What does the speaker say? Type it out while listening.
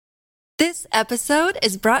This episode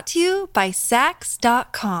is brought to you by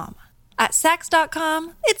Sax.com. At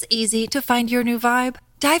Sax.com, it's easy to find your new vibe.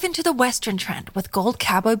 Dive into the Western trend with gold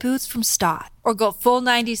cowboy boots from Stott, or go full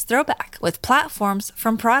 90s throwback with platforms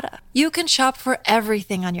from Prada. You can shop for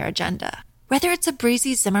everything on your agenda, whether it's a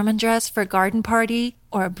breezy Zimmermann dress for a garden party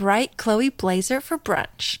or a bright Chloe blazer for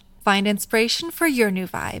brunch. Find inspiration for your new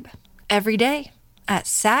vibe every day at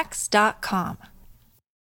Sax.com.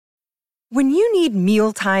 When you need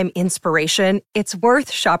mealtime inspiration, it's worth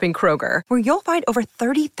shopping Kroger, where you'll find over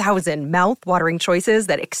 30,000 mouth-watering choices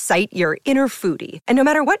that excite your inner foodie. And no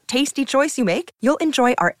matter what tasty choice you make, you'll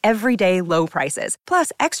enjoy our everyday low prices,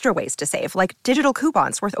 plus extra ways to save, like digital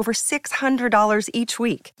coupons worth over $600 each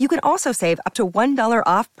week. You can also save up to $1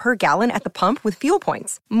 off per gallon at the pump with fuel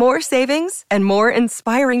points. More savings and more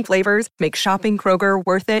inspiring flavors make shopping Kroger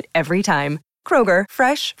worth it every time. Kroger,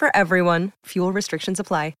 fresh for everyone. Fuel restrictions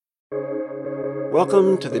apply.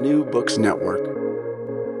 Welcome to the New Books Network.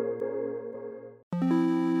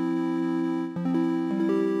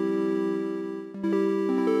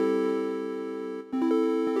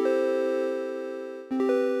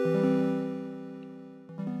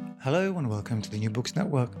 Hello and welcome to the New Books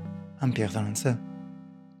Network. I'm Pierre Valentin.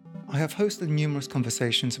 I have hosted numerous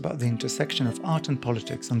conversations about the intersection of art and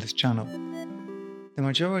politics on this channel. The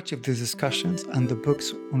majority of these discussions and the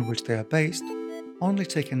books on which they are based only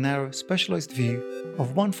take a narrow, specialized view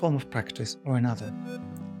of one form of practice or another.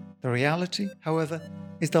 The reality, however,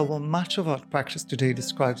 is that while much of art practice today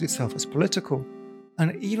describes itself as political,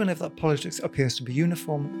 and even if that politics appears to be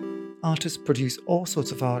uniform, artists produce all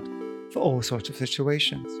sorts of art for all sorts of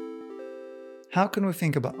situations. How can we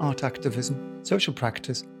think about art activism, social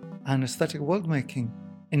practice, and aesthetic world-making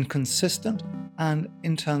in consistent and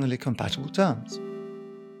internally compatible terms?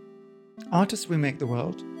 Artists Remake the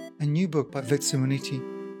World, a new book by Simoniti,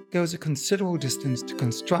 goes a considerable distance to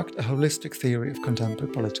construct a holistic theory of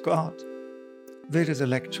contemporary political art. Vid is a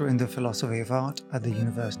lecturer in the philosophy of art at the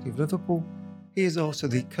University of Liverpool. He is also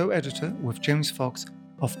the co-editor with James Fox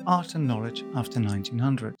of Art and Knowledge After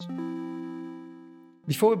 1900.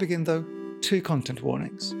 Before we begin though, two content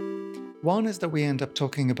warnings. One is that we end up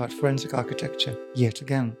talking about forensic architecture yet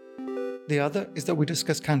again. The other is that we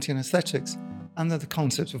discuss Kantian aesthetics and that the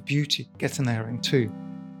concept of beauty gets an airing too.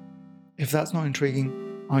 If that's not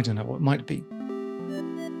intriguing, I don't know what might be.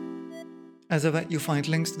 As ever, you'll find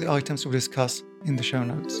links to the items we discuss in the show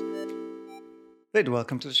notes. Vid,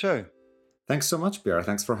 welcome to the show. Thanks so much, Pierre.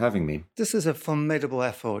 Thanks for having me. This is a formidable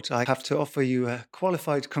effort. I have to offer you a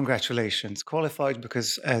qualified congratulations. Qualified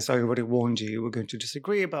because, as I already warned you, we're going to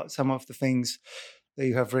disagree about some of the things that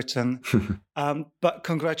you have written. But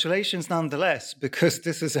congratulations nonetheless, because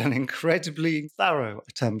this is an incredibly thorough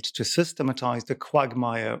attempt to systematize the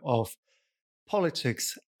quagmire of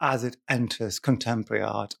politics as it enters contemporary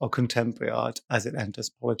art, or contemporary art as it enters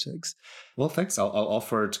politics. Well, thanks. I'll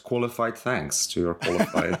offer it qualified thanks to your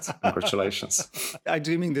qualified congratulations. I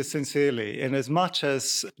do mean this sincerely, in as much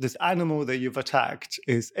as this animal that you've attacked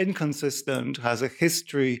is inconsistent, has a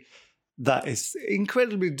history that is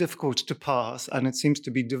incredibly difficult to pass, and it seems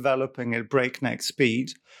to be developing at breakneck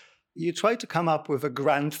speed. You try to come up with a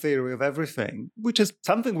grand theory of everything, which is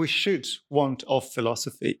something we should want of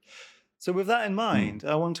philosophy. So with that in mind,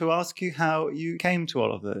 I want to ask you how you came to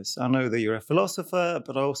all of this. I know that you're a philosopher,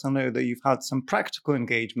 but I also know that you've had some practical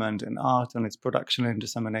engagement in art and its production and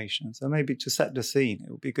dissemination. So maybe to set the scene,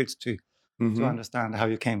 it would be good to understand how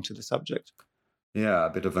you came to the subject. Yeah, a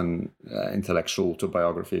bit of an intellectual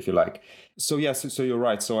autobiography, if you like. So you're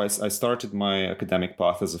right. So I started my academic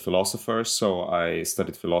path as a philosopher. So I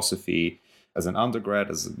studied philosophy as an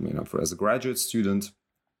undergrad, as a graduate student,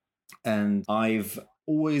 and I've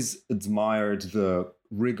always admired the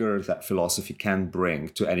rigor that philosophy can bring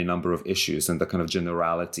to any number of issues and the kind of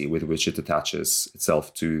generality with which it attaches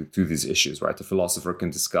itself to these issues. Right, a philosopher can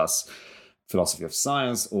discuss philosophy of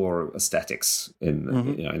science or aesthetics in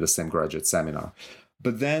the same graduate seminar.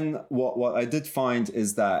 But then what I did find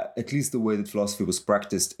is that at least the way that philosophy was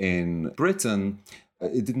practiced in Britain,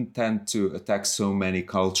 it didn't tend to attack so many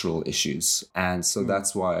cultural issues. And so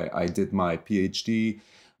that's why I did my PhD,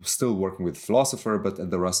 still working with philosopher, but at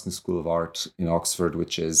the Ruskin School of Art in Oxford,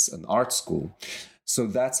 which is an art school. So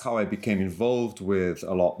that's how I became involved with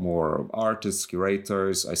a lot more artists,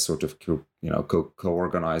 curators. I sort of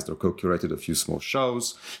co-organized or co-curated a few small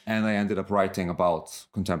shows, and I ended up writing about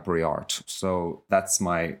contemporary art. So that's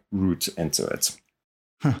my route into it.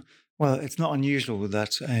 Well, it's not unusual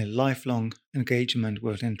that a lifelong engagement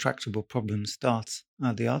with intractable problems starts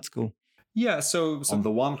at the art school. Yeah, so on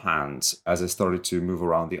the one hand, as I started to move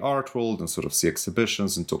around the art world and sort of see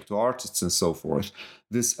exhibitions and talk to artists and so forth,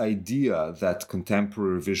 this idea that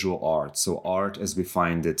contemporary visual art, so art as we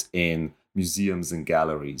find it in museums and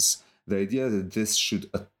galleries, the idea that this should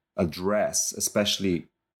address especially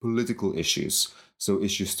political issues, so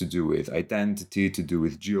issues to do with identity, to do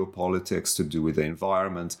with geopolitics, to do with the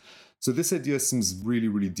environment. So this idea seems really,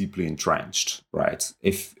 really deeply entrenched, right?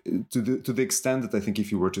 If to the extent that I think if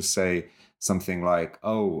you were to say something like,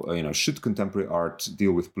 oh, should contemporary art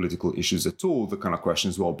deal with political issues at all? The kind of question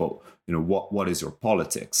is, well, but what is your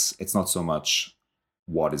politics? It's not so much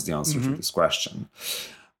what is the answer to this question.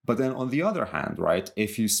 But then on the other hand, right,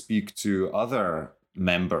 if you speak to other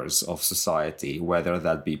members of society, whether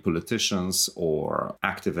that be politicians or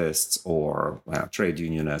activists or trade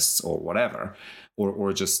unionists or whatever,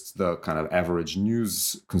 or just the kind of average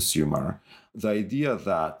news consumer, the idea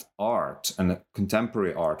that art and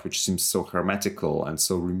contemporary art, which seems so hermetical and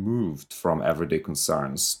so removed from everyday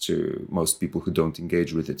concerns to most people who don't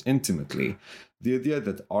engage with it intimately, the idea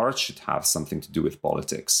that art should have something to do with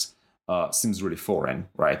politics seems really foreign,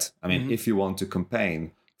 right? I mean, if you want to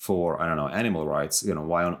campaign for, I don't know, animal rights,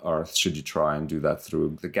 why on earth should you try and do that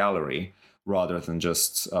through the gallery rather than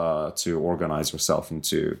just to organize yourself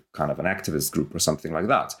into kind of an activist group or something like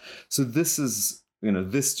that? So this is,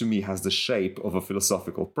 this to me has the shape of a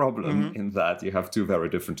philosophical problem in that you have two very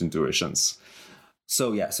different intuitions.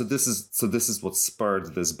 So yeah, so this is what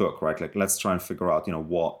spurred this book, right? Like, let's try and figure out,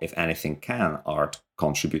 what, if anything, can art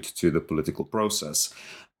contribute to the political process.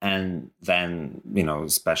 And then,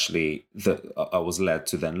 especially I was led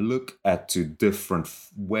to then look at two different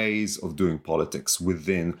ways of doing politics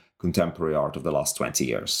within contemporary art of the last 20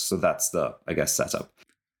 years. So that's the, I guess, setup.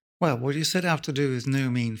 Well, what you set out to do is no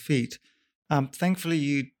mean feat. Thankfully,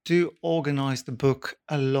 you do organize the book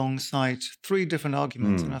alongside three different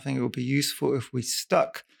arguments, and I think it would be useful if we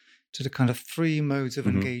stuck to the kind of three modes of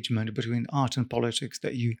engagement between art and politics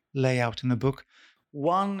that you lay out in the book.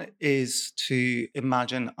 One is to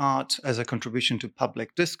imagine art as a contribution to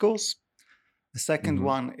public discourse. The second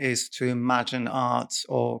one is to imagine art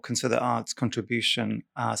or consider art's contribution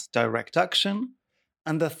as direct action.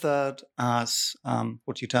 And the third as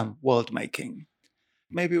what you term world making.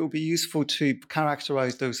 Maybe it would be useful to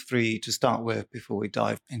characterize those three to start with before we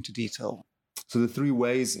dive into detail. So the three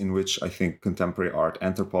ways in which I think contemporary art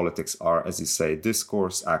enter politics are, as you say,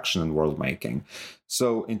 discourse, action, and world making.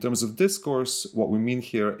 So in terms of discourse, what we mean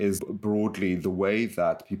here is broadly the way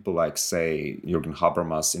that people like, say, Jürgen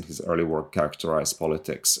Habermas in his early work characterized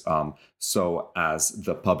politics, so as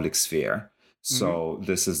the public sphere. So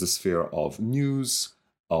this is the sphere of news,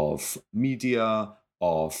 of media,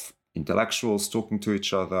 of intellectuals talking to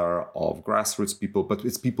each other, of grassroots people, but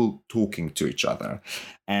it's people talking to each other.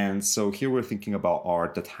 And so here we're thinking about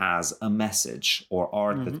art that has a message, or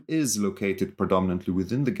art that is located predominantly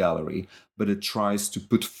within the gallery, but it tries to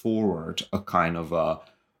put forward a kind of a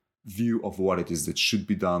view of what it is that should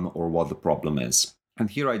be done or what the problem is. And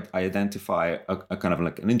here I identify a kind of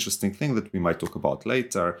like an interesting thing that we might talk about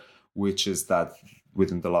later, which is that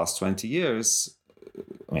within the last 20 years,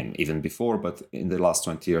 I mean, even before, but in the last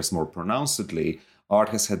 20 years more pronouncedly, art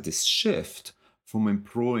has had this shift from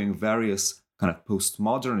employing various kind of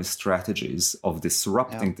postmodernist strategies of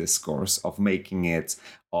disrupting discourse, of making it,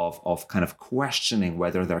 of kind of questioning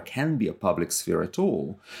whether there can be a public sphere at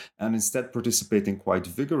all, and instead participating quite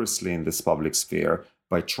vigorously in this public sphere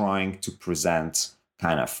by trying to present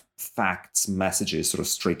kind of facts, messages, sort of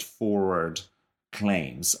straightforward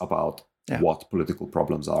claims about what political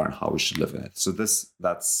problems are and how we should live in it. So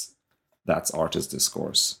that's art as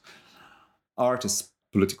discourse. Art as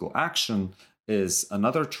political action is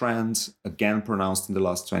another trend, again pronounced in the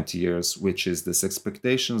last 20 years, which is this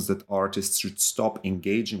expectations that artists should stop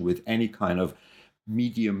engaging with any kind of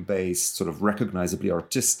medium-based, sort of recognizably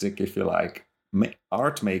artistic, if you like,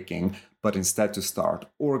 art making, but instead to start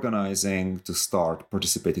organizing, to start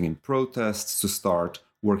participating in protests, to start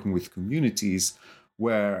working with communities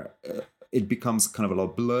where it becomes kind of a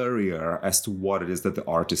lot blurrier as to what it is that the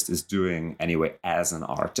artist is doing anyway as an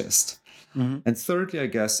artist. And thirdly, I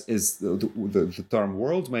guess, is the term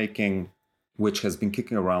world making, which has been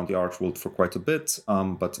kicking around the art world for quite a bit,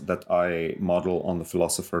 but that I model on the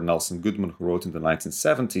philosopher Nelson Goodman, who wrote in the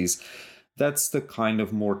 1970s. That's the kind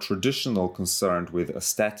of more traditional concern with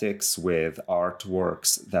aesthetics, with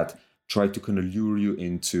artworks that try to kind of lure you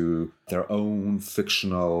into their own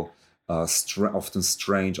fictional, often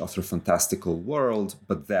strange, often fantastical world,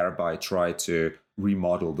 but thereby try to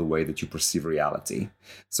remodel the way that you perceive reality.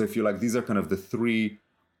 So if you like, these are kind of the three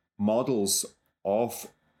models of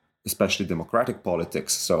especially democratic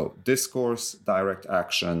politics. So discourse, direct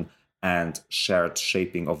action, and shared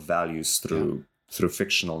shaping of values through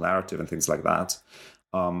fictional narrative and things like that.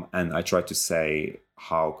 And I try to say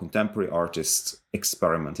how contemporary artists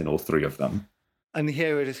experiment in all three of them. And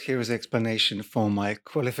here is the explanation for my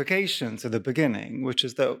qualifications at the beginning, which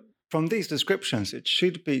is that from these descriptions, it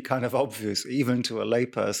should be kind of obvious, even to a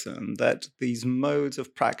layperson, that these modes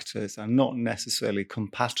of practice are not necessarily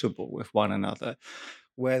compatible with one another,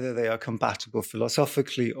 whether they are compatible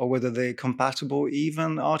philosophically or whether they're compatible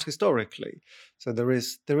even art historically. So there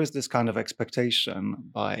is this kind of expectation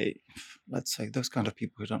by, let's say, those kind of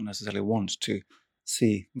people who don't necessarily want to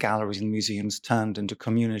see galleries and museums turned into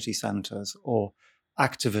community centers or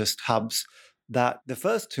activist hubs, that the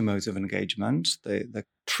first two modes of engagement, the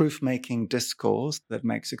truth-making discourse that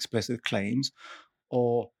makes explicit claims,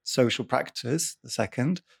 or social practice, the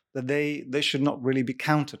second, that they should not really be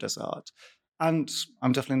counted as art. And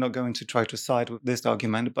I'm definitely not going to try to side with this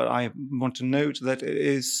argument, but I want to note that it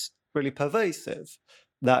is really pervasive,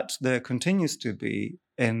 that there continues to be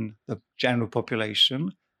in the general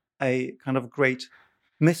population a kind of great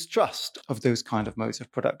mistrust of those kind of modes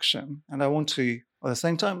of production. And I want to, at the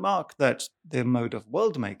same time, mark that the mode of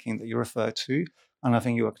world making that you refer to, and I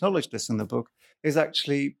think you acknowledge this in the book, is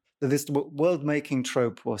actually that this world making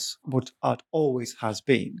trope was what art always has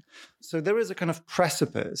been. So there is a kind of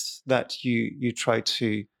precipice that you try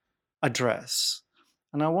to address.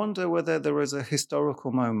 And I wonder whether there is a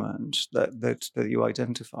historical moment that you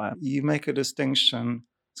identify. You make a distinction,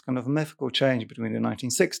 it's kind of mythical change between the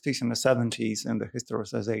 1960s and the 70s and the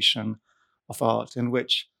historicization of art, in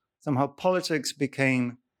which somehow politics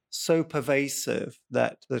became so pervasive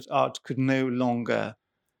that art could no longer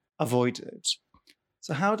avoid it.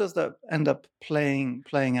 So how does that end up playing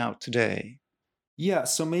out today? Yeah,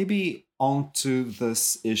 so maybe onto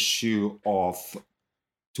this issue of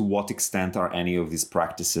to what extent are any of these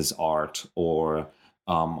practices art, or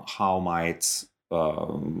how might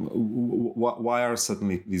why are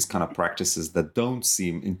suddenly these kind of practices that don't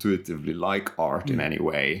seem intuitively like art in any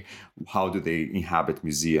way? How do they inhabit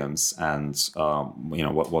museums, and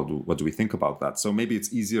what do we think about that? So maybe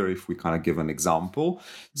it's easier if we kind of give an example.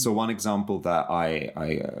 So one example that I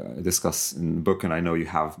discuss in the book, and I know you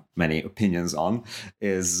have many opinions on,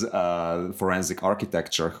 is forensic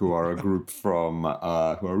architecture, who are a group from who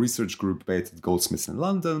are a research group based at Goldsmiths in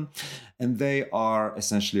London, and they are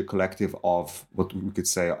essentially a collective of what we could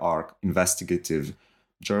say are investigative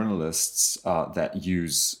journalists that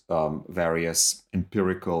use various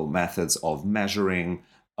empirical methods of measuring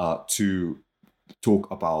to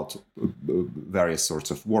talk about various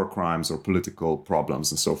sorts of war crimes or political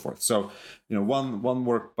problems and so forth. So, one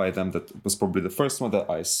work by them that was probably the first one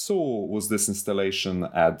that I saw was this installation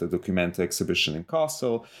at the Documenta exhibition in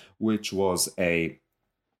Kassel, which was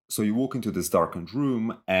so you walk into this darkened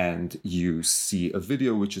room and you see a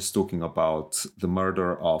video which is talking about the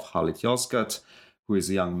murder of Halit Yozgat, who is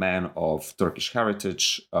a young man of Turkish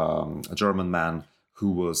heritage, a German man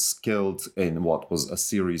who was killed in what was a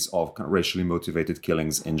series of racially motivated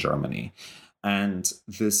killings in Germany. And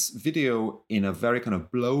this video, in a very kind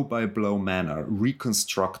of blow-by-blow manner,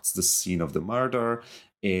 reconstructs the scene of the murder.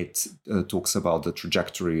 It talks about the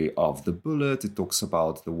trajectory of the bullet. It talks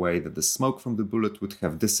about the way that the smoke from the bullet would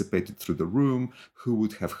have dissipated through the room, who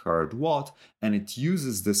would have heard what. And it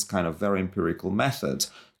uses this kind of very empirical method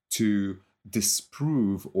to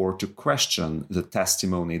disprove or to question the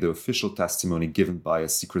testimony, the official testimony given by a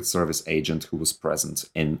Secret Service agent who was present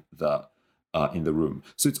in the room.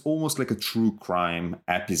 So it's almost like a true crime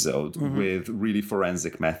episode with really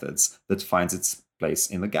forensic methods that finds its place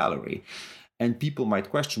in the gallery. And people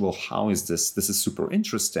might question, well, how is this? This is super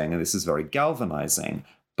interesting and this is very galvanizing,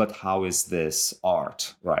 but how is this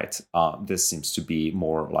art, right? This seems to be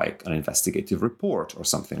more like an investigative report or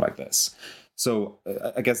something like this. So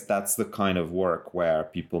I guess that's the kind of work where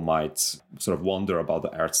people might sort of wonder about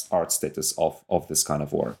the art status of this kind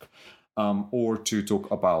of work. Or to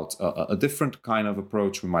talk about a different kind of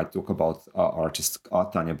approach, we might talk about artist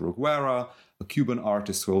Tania Bruguera, a Cuban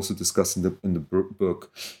artist who also discussed in the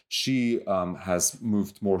book. She has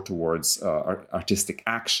moved more towards artistic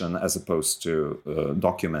action as opposed to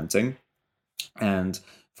documenting. And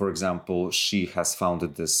for example, she has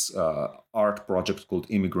founded this art project called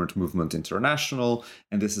Immigrant Movement International.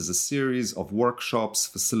 And this is a series of workshops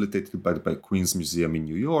facilitated by Queen's Museum in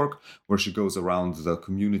New York, where she goes around the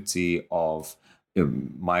community of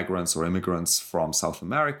migrants or immigrants from South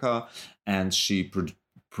America. And she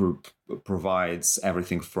provides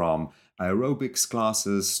everything from aerobics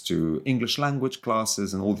classes to English language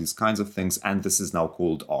classes and all these kinds of things. And this is now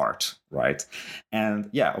called art, right? And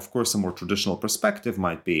yeah, of course, a more traditional perspective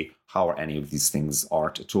might be, how are any of these things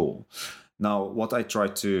art at all? Now, what I try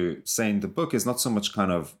to say in the book is not so much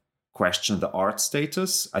kind of question the art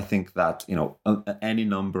status. I think that, any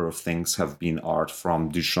number of things have been art,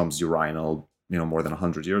 from Duchamp's urinal, more than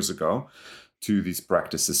 100 years ago, to these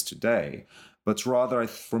practices today. But rather,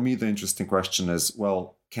 for me, the interesting question is,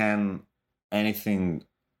 well, can anything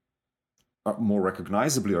more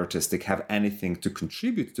recognizably artistic have anything to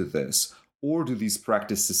contribute to this? Or do these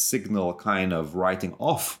practices signal kind of writing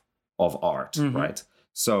off of art, right?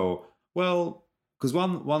 So, well, because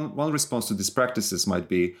one response to these practices might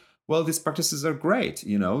be, well, these practices are great.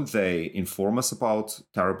 They inform us about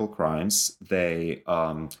terrible crimes. They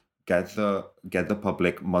get the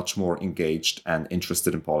public much more engaged and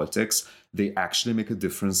interested in politics. They actually make a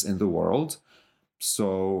difference in the world.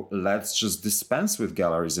 So let's just dispense with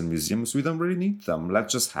galleries and museums. We don't really need them.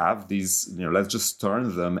 Let's just have these, let's just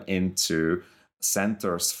turn them into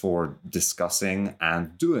centers for discussing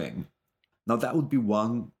and doing. Now, that would be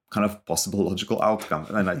one kind of possible logical outcome.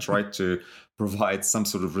 And I tried to provide some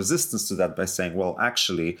sort of resistance to that by saying, well,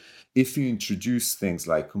 actually, if you introduce things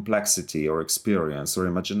like complexity or experience or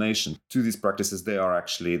imagination to these practices,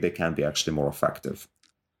 they can be actually more effective.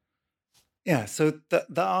 Yeah, so the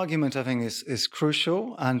argument, I think, is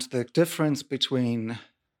crucial. And the difference between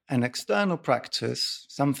an external practice,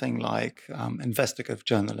 something like investigative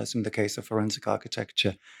journalism, in the case of forensic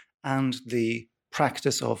architecture, and the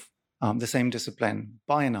practice of the same discipline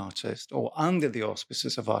by an artist or under the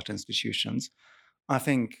auspices of art institutions, I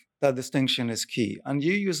think that distinction is key. And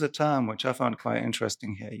you use a term which I found quite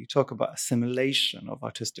interesting here. You talk about assimilation of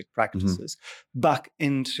artistic practices back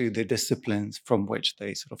into the disciplines from which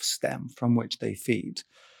they sort of stem, from which they feed.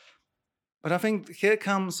 But I think here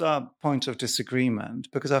comes a point of disagreement,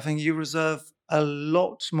 because I think you reserve a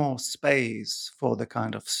lot more space for the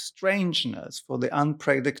kind of strangeness, for the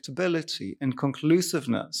unpredictability,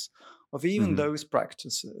 inconclusiveness of even those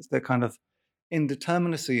practices. The kind of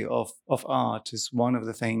indeterminacy of art is one of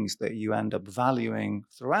the things that you end up valuing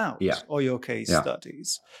throughout all your case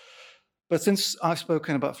studies. But since I've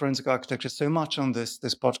spoken about forensic architecture so much on this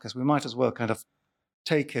podcast, we might as well kind of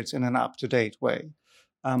take it in an up-to-date way.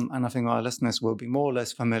 And I think our listeners will be more or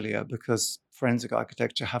less familiar, because forensic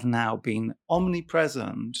architecture have now been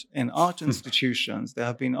omnipresent in art institutions. They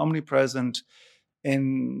have been omnipresent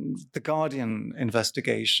in the Guardian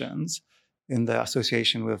investigations, in their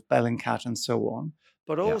association with Bellingcat and so on.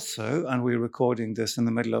 But also, and we're recording this in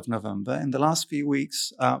the middle of November, in the last few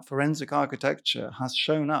weeks, forensic architecture has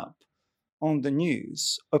shown up on the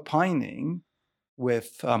news, opining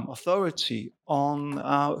with authority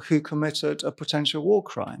on who committed a potential war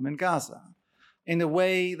crime in Gaza, in a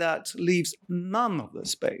way that leaves none of the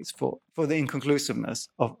space for the inconclusiveness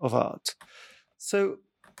of art. So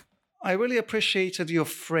I really appreciated your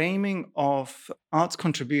framing of art's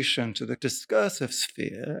contribution to the discursive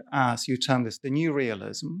sphere, as you term this, the new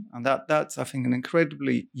realism. And that's, I think, an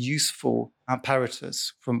incredibly useful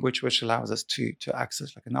apparatus from which allows us to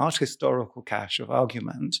access like an art historical cache of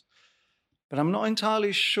argument. But I'm not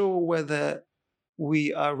entirely sure whether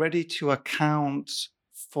we are ready to account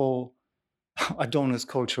for Adorno's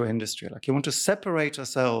cultural industry. Like, you want to separate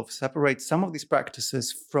some of these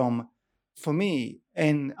practices from, for me,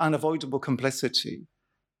 in unavoidable complicity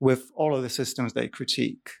with all of the systems they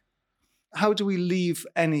critique. How do we leave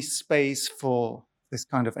any space for this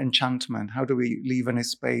kind of enchantment? How do we leave any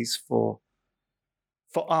space for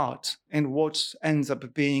art in what ends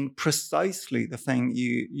up being precisely the thing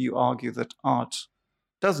you argue that art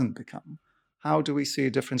doesn't become? How do we see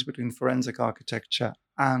a difference between forensic architecture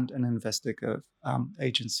and an investigative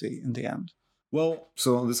agency in the end? Well,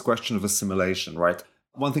 so on this question of assimilation, right?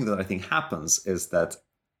 One thing that I think happens is that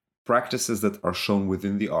practices that are shown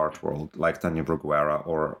within the art world, like Tania Bruguera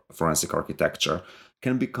or forensic architecture,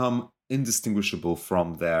 can become indistinguishable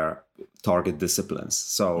from their target disciplines.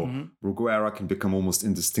 So Bruguera can become almost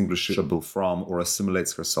indistinguishable from, or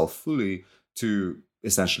assimilates herself fully to,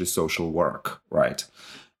 essentially social work, right?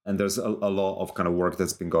 And there's a lot of kind of work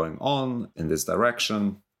that's been going on in this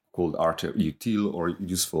direction called art utile, or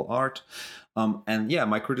useful art. And yeah,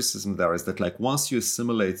 my criticism there is that, like, once you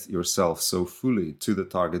assimilate yourself so fully to the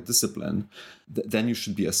target discipline, then you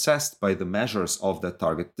should be assessed by the measures of that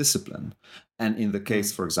target discipline. And in the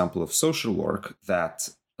case, for example, of social work, that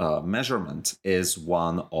measurement is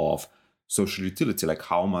one of social utility. Like,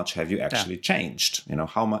 how much have you actually changed?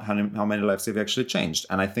 How many lives have you actually changed?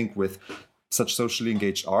 And I think with such socially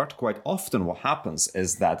engaged art, quite often what happens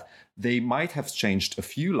is that they might have changed a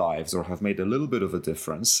few lives or have made a little bit of a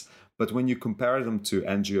difference, But when you compare them to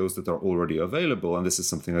NGOs that are already available, and this is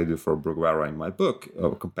something I do for Bruguera in my book,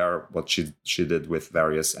 compare what she did with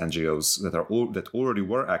various NGOs that already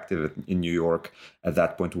were active in New York at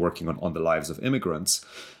that point, working on the lives of immigrants,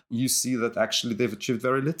 you see that actually they've achieved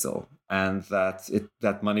very little, and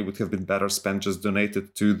that money would have been better spent just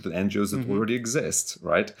donated to the NGOs that already exist,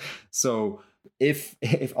 right? So if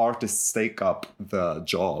artists take up the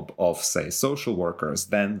job of, say, social workers,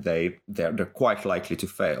 then they're quite likely to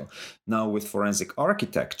fail. Now, with forensic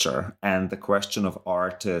architecture and the question of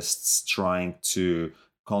artists trying to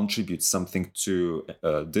contribute something to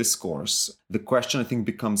discourse, the question, I think,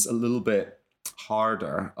 becomes a little bit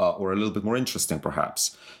harder or a little bit more interesting,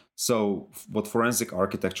 perhaps. So what forensic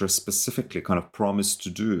architecture specifically kind of promised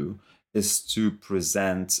to do is to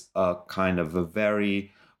present a kind of a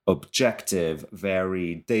very objective,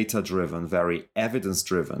 very data-driven, very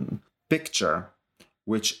evidence-driven picture,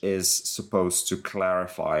 which is supposed to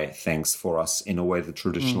clarify things for us in a way that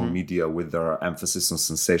traditional media, with their emphasis on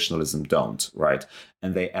sensationalism, don't, right?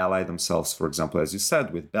 And they ally themselves, for example, as you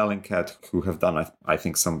said, with Bellingcat, who have done, I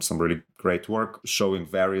think, some really great work showing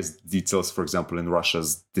various details, for example, in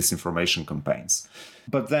Russia's disinformation campaigns.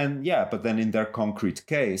 But then in their concrete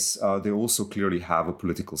case, they also clearly have a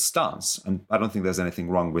political stance. And I don't think there's anything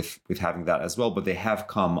wrong with having that as well, but they have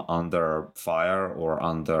come under fire or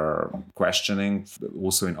under questioning.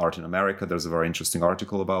 Also in Art in America, there's a very interesting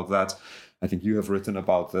article about that. I think you have written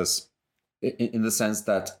about this in the sense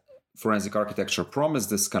that forensic architecture promised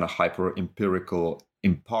this kind of hyper-empirical,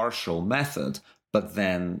 impartial method, but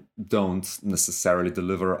then don't necessarily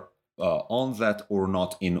deliver on that, or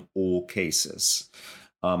not in all cases.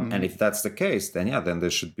 And if that's the case, then they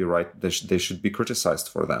should be right. They should be criticized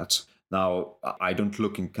for that. Now, I don't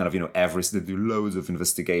look in kind of, they do loads of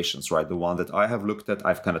investigations, right? The one that I have looked at,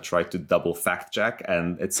 I've kind of tried to double fact check,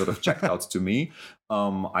 and it's sort of checked out to me.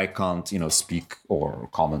 I can't, speak or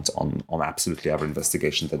comment on absolutely every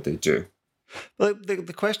investigation that they do. Well,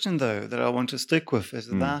 the question, though, that I want to stick with is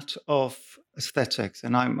that of aesthetics.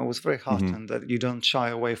 And I was very heartened that you don't shy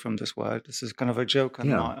away from this word. This is kind of a joke in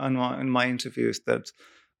my interviews, that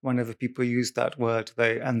whenever people use that word,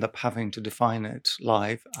 they end up having to define it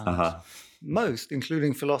live. And most,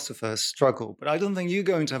 including philosophers, struggle. But I don't think you're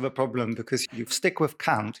going to have a problem, because you stick with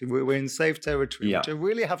Kant. We're in safe territory, which I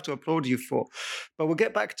really have to applaud you for. But we'll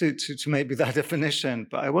get back to maybe that definition.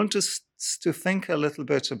 But I want us to think a little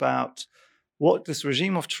bit about what this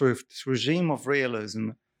regime of truth, this regime of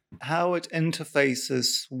realism, how it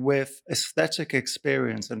interfaces with aesthetic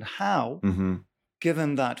experience, and how,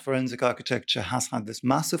 given that forensic architecture has had this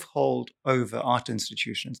massive hold over art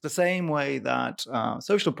institutions, the same way that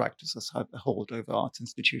social practices have a hold over art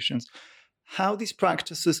institutions, how these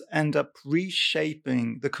practices end up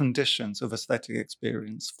reshaping the conditions of aesthetic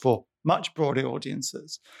experience for much broader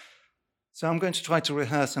audiences. So I'm going to try to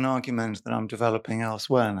rehearse an argument that I'm developing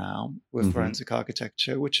elsewhere now with forensic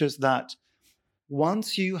architecture, which is that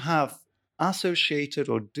once you have associated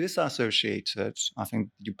or disassociated, I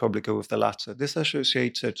think you probably go with the latter,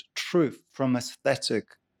 disassociated truth from aesthetic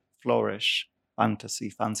flourish,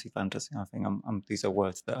 fancy. I think these are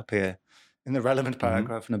words that appear in the relevant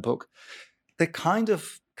paragraph in the book. They kind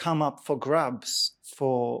of come up for grabs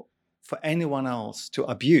for anyone else to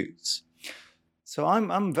abuse. So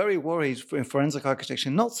I'm very worried in forensic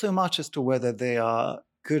architecture, not so much as to whether they are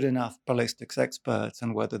good enough ballistics experts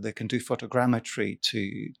and whether they can do photogrammetry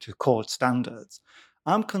to court standards.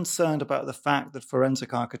 I'm concerned about the fact that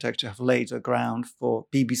forensic architecture have laid a ground for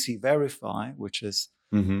BBC Verify, which is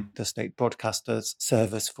the state broadcaster's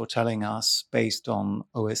service for telling us, based on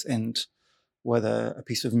OSINT, whether a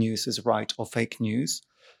piece of news is right or fake news.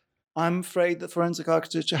 I'm afraid that forensic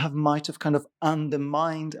architecture might have kind of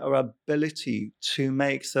undermined our ability to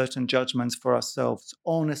make certain judgments for ourselves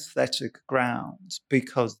on aesthetic grounds,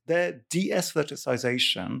 because their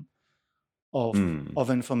de-aestheticization of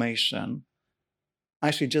information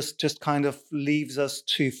actually just kind of leaves us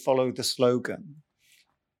to follow the slogan.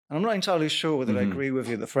 And I'm not entirely sure whether I agree with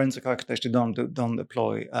you that forensic architecture don't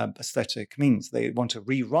deploy aesthetic means. They want to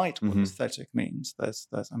rewrite what aesthetic means.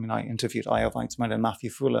 I interviewed Aya Weitzman and Matthew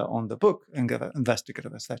Fuller on the book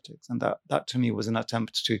Investigative Aesthetics, and that to me was an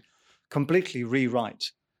attempt to completely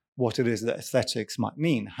rewrite what it is that aesthetics might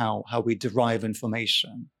mean, how we derive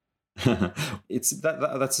information. That's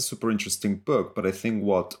a super interesting book, but I think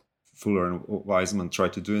what Fuller and Weizmann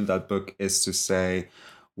tried to do in that book is to say,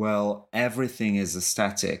 well, everything is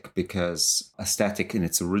aesthetic, because aesthetic in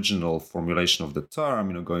its original formulation of the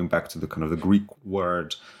term, going back to the kind of the Greek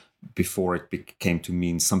word before it came to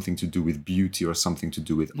mean something to do with beauty or something to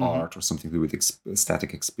do with art or something to do with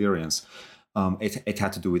aesthetic experience. it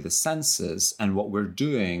had to do with the senses. And what we're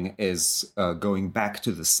doing is going back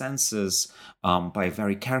to the senses by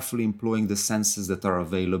very carefully employing the senses that are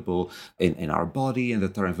available in our body and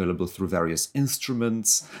that are available through various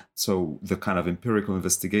instruments. So the kind of empirical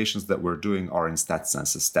investigations that we're doing are in that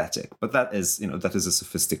sense aesthetic. But that is a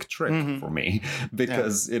sophistic trick for me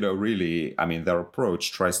because, really, I mean, their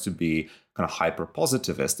approach tries to be kind of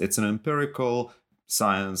hyper-positivist. It's an empirical,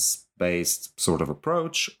 science-based sort of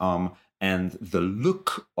approach. And the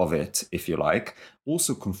look of it, if you like,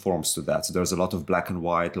 also conforms to that. So there's a lot of black and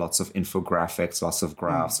white, lots of infographics, lots of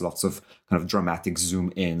graphs, lots of kind of dramatic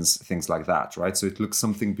zoom ins, things like that, right? So it looks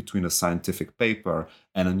something between a scientific paper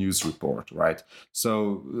and a news report, right?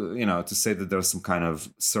 So, to say that there's some kind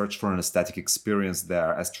of search for an aesthetic experience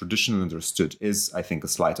there as traditionally understood is, I think, a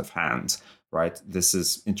sleight of hand, right? This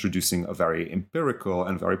is introducing a very empirical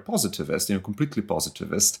and very positivist, completely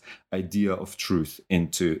positivist idea of truth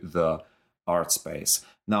into the art space.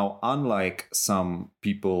 Now, unlike some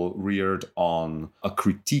people reared on a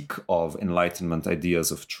critique of Enlightenment ideas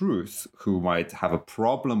of truth who might have a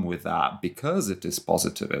problem with that because it is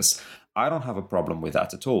positivist, I don't have a problem with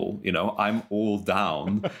that at all. I'm all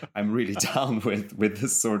down. I'm really down with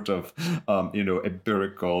this sort of,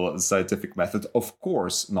 empirical scientific method. Of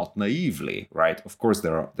course, not naively, right? Of course,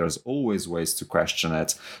 there's always ways to question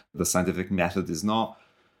it. The scientific method is not,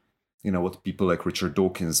 what people like Richard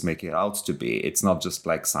Dawkins make it out to be. It's not just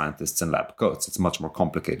like scientists in lab coats. It's much more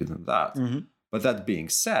complicated than that. But that being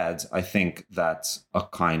said, I think that a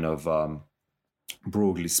kind of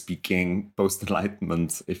broadly speaking,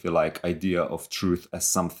 post-Enlightenment, if you like, idea of truth as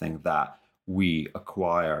something that we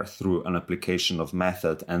acquire through an application of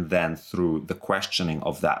method and then through the questioning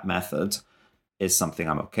of that method is something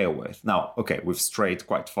I'm okay with. Now, we've strayed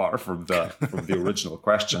quite far from the original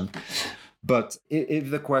question. But if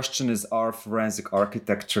the question is, are forensic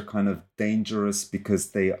architecture kind of dangerous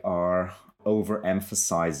because they are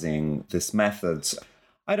overemphasizing this method?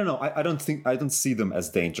 I don't know. I don't see them as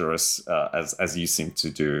dangerous as you seem to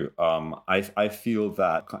do. I feel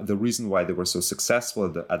that the reason why they were so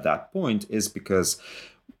successful at that point is because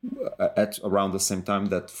at around the same time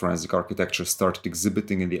that forensic architecture started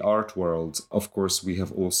exhibiting in the art world, of course, we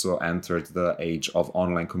have also entered the age of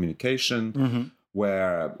online communication,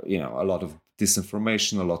 where a lot of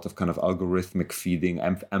disinformation, a lot of kind of algorithmic feeding,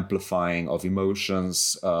 amplifying of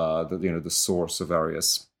emotions, the source of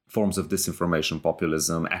various forms of disinformation,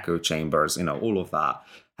 populism, echo chambers, all of that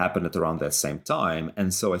happened at around that same time.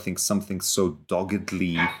 And so I think something so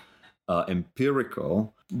doggedly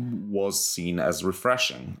empirical was seen as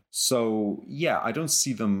refreshing. So yeah, I don't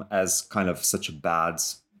see them as kind of such a bad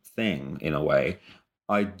thing in a way.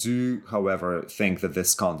 I do, however, think that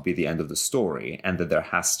this can't be the end of the story and that there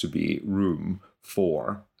has to be room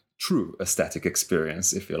for true aesthetic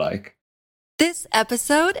experience, if you like. This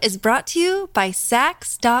episode is brought to you by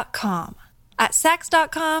Sax.com. At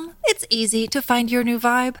Sax.com, it's easy to find your new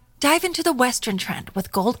vibe. Dive into the Western trend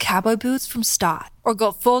with gold cowboy boots from Stott, or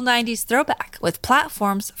go full 90s throwback with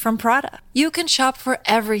platforms from Prada. You can shop for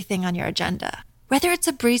everything on your agenda, whether it's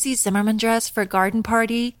a breezy Zimmermann dress for a garden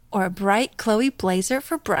party or a bright Chloe blazer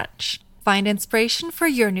for brunch. Find inspiration for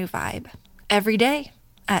your new vibe every day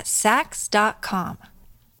at Sax.com.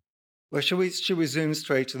 Well, should we zoom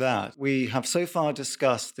straight to that? We have so far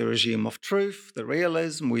discussed the regime of truth, the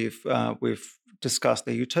realism. We've discussed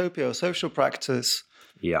the utopia or social practice.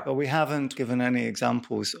 Yeah. But we haven't given any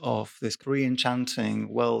examples of this re-enchanting,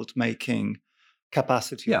 world-making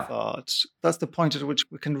capacity of art. That's the point at which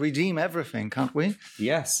we can redeem everything, can't we?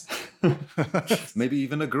 Yes. Maybe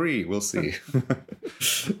even agree. We'll see.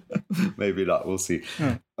 Maybe not. We'll see.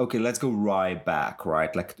 Yeah. Okay, let's go right back,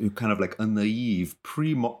 right? Like kind of like a naive,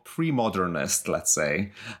 pre-modernist, let's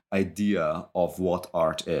say, idea of what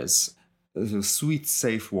art is. The sweet,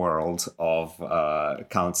 safe world of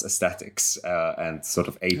Kant's aesthetics and sort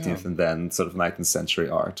of 18th and then sort of 19th century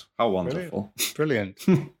art. How wonderful. Brilliant.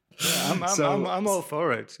 Yeah, I'm all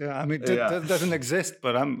for it. Yeah, I mean, it doesn't exist,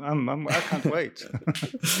 but I can't wait.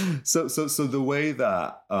 So the way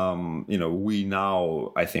that we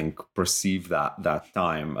now, I think, perceive that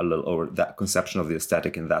time a little, or that conception of the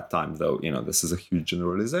aesthetic in that time, though this is a huge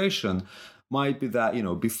generalization, might be that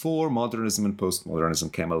before modernism and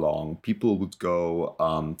postmodernism came along, people would go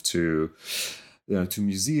to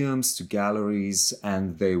museums, to galleries,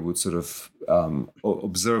 and they would sort of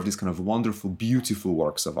observe these kind of wonderful, beautiful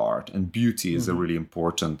works of art. And beauty is a really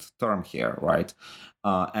important term here, right?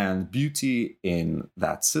 And beauty in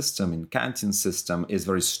that system, in Kantian system, is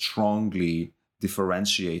very strongly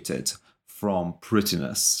differentiated from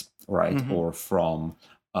prettiness, right? Or from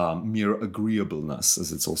mere agreeableness,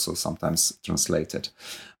 as it's also sometimes translated.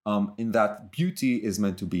 In that beauty is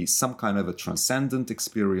meant to be some kind of a transcendent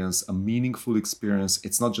experience, a meaningful experience.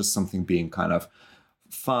 It's not just something being kind of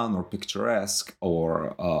fun or picturesque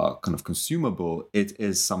or kind of consumable. It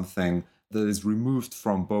is something that is removed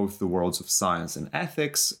from both the worlds of science and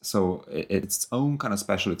ethics. So it's its own kind of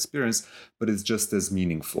special experience, but it's just as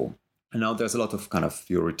meaningful. And now there's a lot of kind of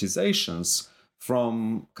theoretizations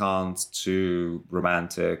from Kant to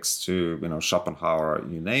Romantics to, Schopenhauer,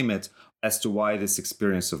 you name it, as to why this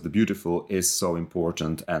experience of the beautiful is so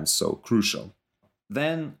important and so crucial.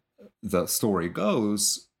 Then the story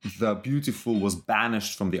goes, the beautiful was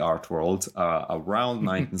banished from the art world around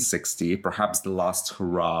 1960. Perhaps the last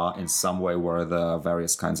hurrah in some way were the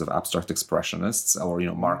various kinds of abstract expressionists, or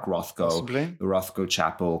Mark Rothko, possibly. The Rothko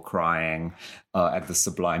Chapel crying at the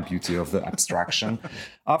sublime beauty of the abstraction.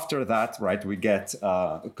 After that, right, we get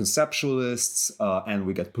conceptualists and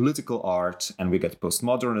we get political art and we get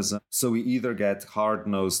postmodernism. So we either get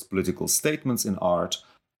hard-nosed political statements in art,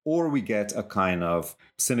 or we get a kind of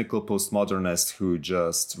cynical postmodernist who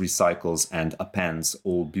just recycles and appends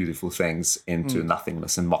all beautiful things into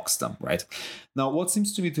nothingness and mocks them, right? Now, what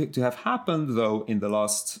seems to me to have happened, though, in the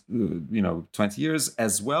last 20 years,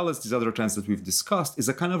 as well as these other trends that we've discussed, is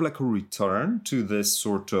a kind of like a return to this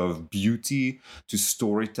sort of beauty, to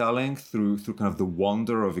storytelling through kind of the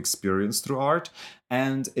wonder of experience through art.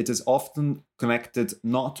 And it is often connected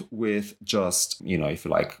not with just, if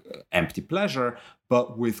you like, empty pleasure,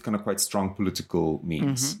 but with kind of quite strong political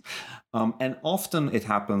means. And often it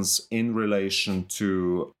happens in relation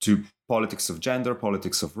to politics of gender,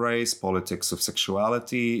 politics of race, politics of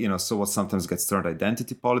sexuality, so what sometimes gets termed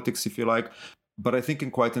identity politics, if you like. But I think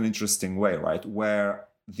in quite an interesting way, right? Where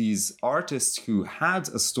these artists who had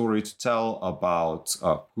a story to tell about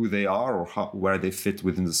who they are or where they fit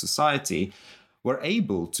within the society were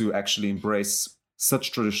able to actually embrace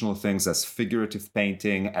such traditional things as figurative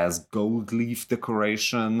painting, as gold leaf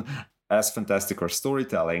decoration, as fantastic art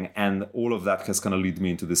storytelling. And all of that has kind of led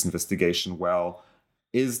me into this investigation. Well,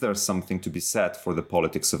 is there something to be said for the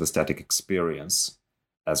politics of aesthetic experience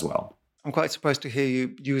as well? I'm quite surprised to hear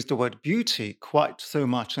you use the word beauty quite so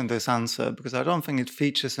much in this answer, because I don't think it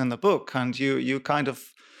features in the book. And you kind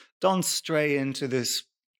of don't stray into this,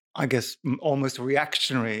 I guess, almost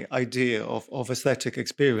reactionary idea of aesthetic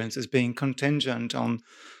experience as being contingent on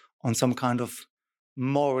some kind of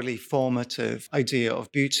morally formative idea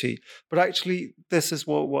of beauty. But actually, this is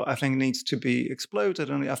what I think needs to be exploded.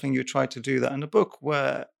 And I think you try to do that in the book,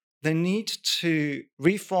 where they need to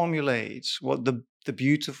reformulate what the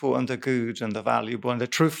beautiful and the good and the valuable and the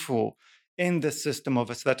truthful in this system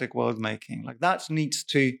of aesthetic world making. Like that needs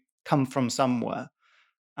to come from somewhere.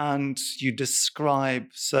 And you describe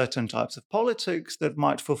certain types of politics that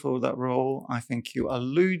might fulfill that role. I think you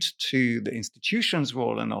allude to the institution's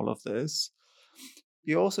role in all of this.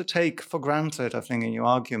 You also take for granted, I think, in your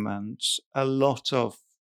argument, a lot of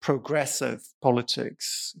progressive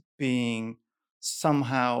politics being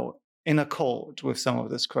somehow in accord with some of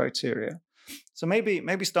this criteria. So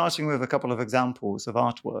maybe starting with a couple of examples of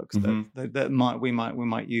artworks that we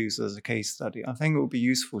might use as a case study. I think it would be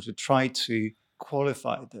useful to try to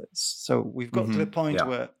qualify this. So we've got to the point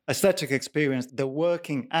where aesthetic experience, the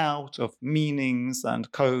working out of meanings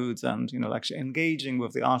and codes and, actually engaging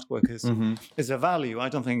with the artwork is a value. I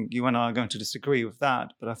don't think you and I are going to disagree with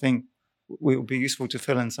that, but I think it would be useful to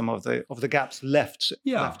fill in some of the gaps left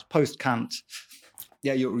post-Kant.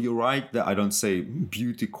 Yeah, you're right that I don't say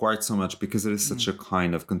beauty quite so much because it is such a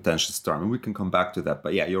kind of contentious term, and we can come back to that.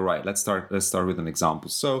 But yeah, you're right. Let's start with an example.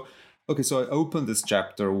 So I opened this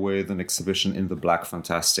chapter with an exhibition in the Black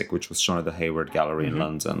Fantastic, which was shown at the Hayward Gallery in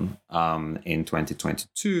London in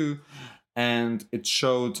 2022. And it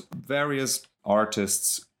showed various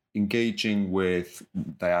artists engaging with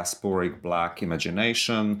diasporic Black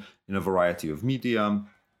imagination in a variety of media.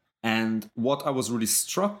 And what I was really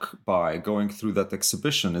struck by going through that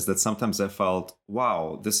exhibition is that sometimes I felt,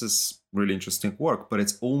 wow, this is really interesting work, but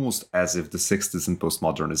it's almost as if the 60s and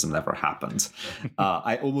postmodernism never happened.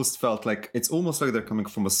 I almost felt like it's almost like they're coming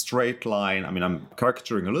from a straight line. I mean, I'm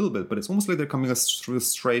caricaturing a little bit, but it's almost like they're coming through a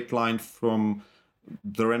straight line from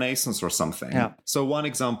the Renaissance or something. Yeah. So one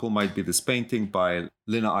example might be this painting by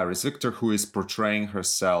Lina Iris Victor, who is portraying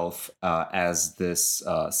herself as this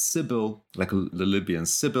Sibyl, like the Libyan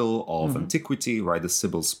Sibyl of antiquity, right? The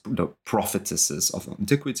Sibyls, the prophetesses of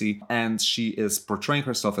antiquity. And she is portraying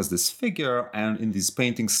herself as this figure, and in these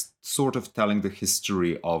paintings, sort of telling the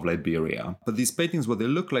history of Liberia. But these paintings, what they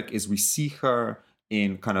look like is we see her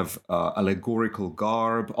in kind of allegorical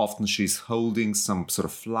garb. Often she's holding some sort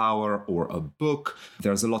of flower or a book.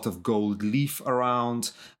 There's a lot of gold leaf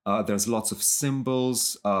around. There's lots of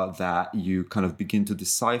symbols that you kind of begin to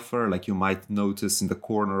decipher. Like you might notice in the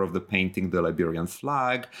corner of the painting the Liberian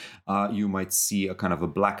flag. You might see a kind of a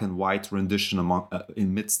black and white rendition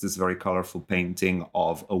amidst this very colorful painting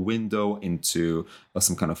of a window into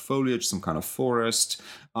some kind of foliage, some kind of forest.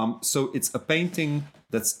 So it's a painting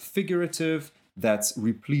that's figurative, that's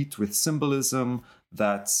replete with symbolism,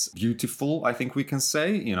 that's beautiful, I think we can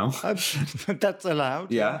say, That's allowed.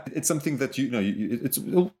 Yeah, it's something that, it's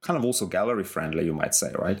kind of also gallery friendly, you might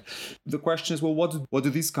say, right? The question is, well, what do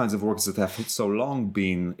these kinds of works that have so long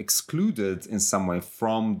been excluded in some way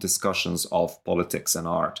from discussions of politics and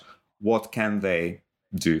art, what can they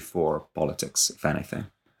do for politics, if anything?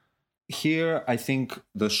 Here, I think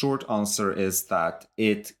the short answer is that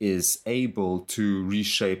it is able to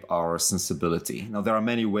reshape our sensibility. Now, there are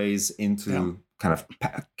many ways into kind of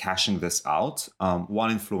cashing this out.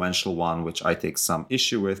 One influential one, which I take some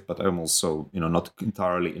issue with, but I'm also, not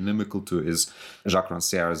entirely inimical to, is Jacques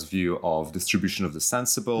Rancière's view of distribution of the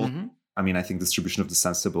sensible. Mm-hmm. I mean, I think distribution of the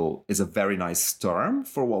sensible is a very nice term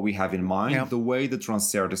for what we have in mind. Yeah. The way that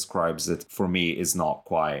Rancière describes it, for me, doesn't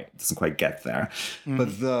quite get there. Mm.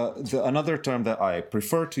 But the another term that I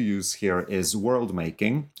prefer to use here is world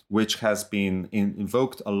making, which has been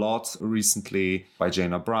invoked a lot recently by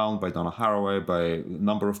Jana Brown, by Donna Haraway, by a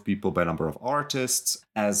number of people, by a number of artists,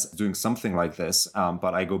 as doing something like this.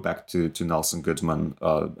 But I go back to Nelson Goodman,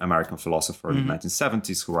 American philosopher in the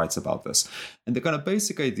 1970s, who writes about this. And the kind of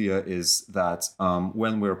basic idea is that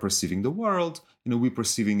when we're perceiving the world, we're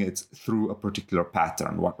perceiving it through a particular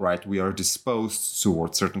pattern, right? We are disposed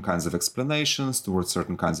towards certain kinds of explanations, towards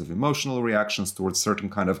certain kinds of emotional reactions, towards certain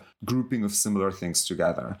kind of grouping of similar things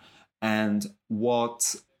together. And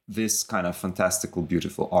what this kind of fantastical,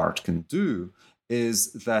 beautiful art can do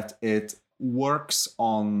is that it works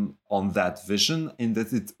on that vision, in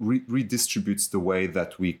that it redistributes the way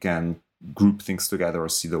that we can group things together or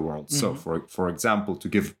see the world. Mm-hmm. So for example, to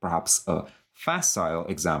give perhaps a facile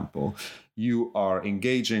example, you are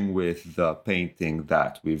engaging with the painting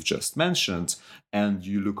that we've just mentioned, and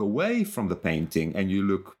you look away from the painting and you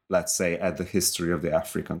look, let's say, at the history of the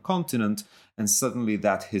African continent, and suddenly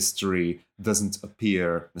that history doesn't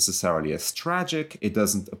appear necessarily as tragic. It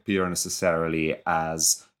doesn't appear necessarily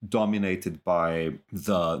as dominated by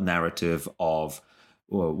the narrative of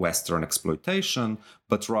Western exploitation,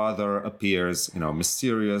 but rather appears,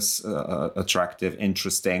 mysterious, attractive,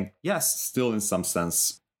 interesting. Yes, still in some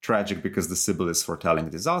sense tragic because the Sibyl is foretelling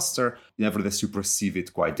disaster. Nevertheless, you perceive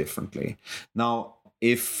it quite differently. Now,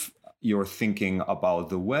 if you're thinking about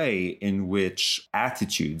the way in which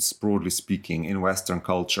attitudes, broadly speaking, in Western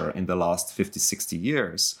culture in the last 50, 60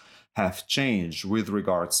 years have changed with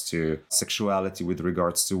regards to sexuality, with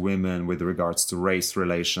regards to women, with regards to race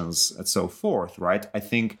relations, and so forth, right? I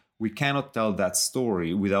think we cannot tell that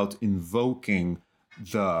story without invoking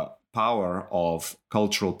the power of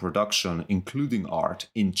cultural production, including art,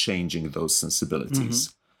 in changing those sensibilities.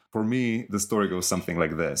 Mm-hmm. For me, the story goes something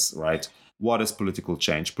like this, right? What is political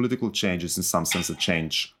change? Political change is in some sense a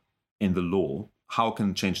change in the law. How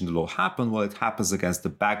can change in the law happen? Well, it happens against the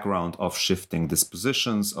background of shifting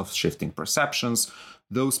dispositions, of shifting perceptions.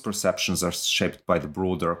 Those perceptions are shaped by the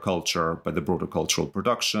broader culture, by the broader cultural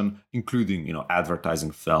production, including,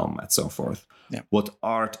 advertising, film, and so forth. Yeah. What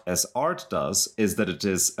art as art does is that it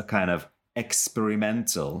is a kind of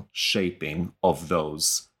experimental shaping of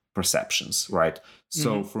those perceptions, right? Mm-hmm.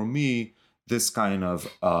 So for me, this kind of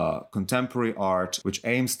contemporary art, which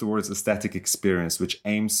aims towards aesthetic experience, which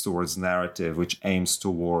aims towards narrative, which aims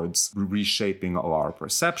towards reshaping of our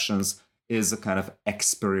perceptions, is a kind of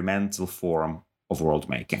experimental form of world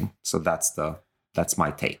making. So that's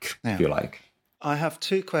my take, if you like. I have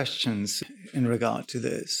two questions in regard to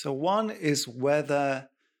this. So one is whether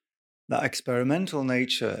the experimental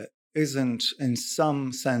nature isn't in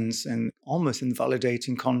some sense in almost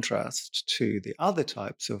invalidating contrast to the other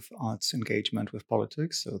types of arts engagement with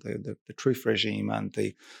politics, so the truth regime and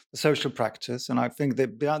the social practice. And I think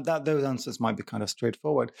that those answers might be kind of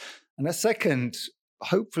straightforward. And a second,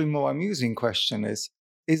 hopefully more amusing question is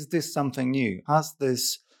this something new? Has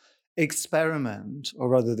this experiment, or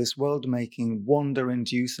rather this world-making,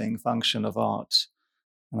 wonder-inducing function of art,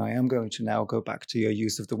 and I am going to now go back to your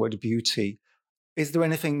use of the word beauty, is there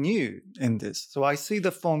anything new in this? So I see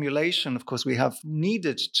the formulation, of course, we have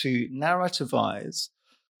needed to narrativize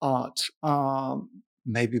art,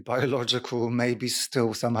 maybe biological, maybe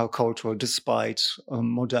still somehow cultural, despite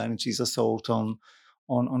modernity's assault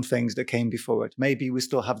on things that came before it. Maybe we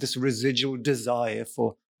still have this residual desire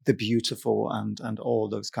for the beautiful and all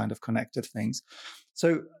those kind of connected things.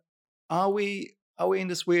 So are we in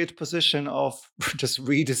this weird position of just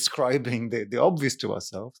redescribing the obvious to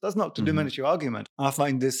ourselves? That's not to diminish your argument. I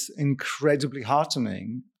find this incredibly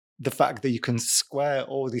heartening, the fact that you can square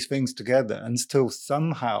all these things together and still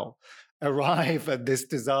somehow arrive at this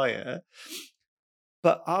desire.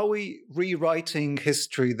 But are we rewriting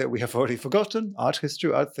history that we have already forgotten, art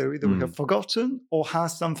history, art theory that we have forgotten, or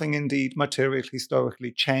has something indeed materially,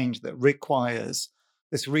 historically changed that requires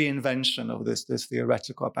this reinvention of this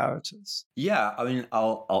theoretical apparatus? Yeah, I mean,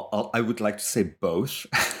 I would like to say both.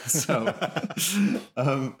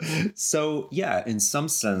 So yeah, in some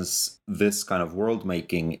sense, this kind of world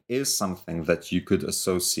making is something that you could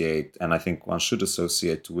associate, and I think one should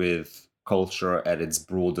associate with culture at its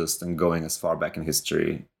broadest and going as far back in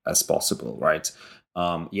history as possible, right?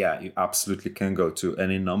 Yeah, you absolutely can go to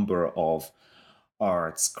any number of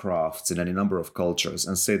arts, crafts in any number of cultures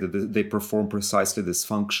and say that they perform precisely this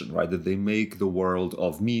function, right? That they make the world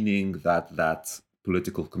of meaning that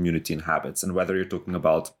political community inhabits. And whether you're talking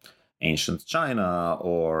about ancient China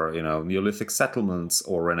or, Neolithic settlements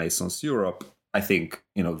or Renaissance Europe, I think,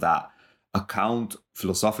 that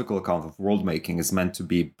philosophical account of world making is meant to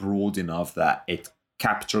be broad enough that it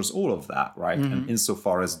captures all of that, right? And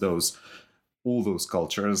insofar as all those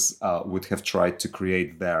cultures would have tried to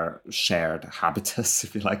create their shared habitus,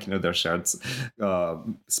 if you like, their shared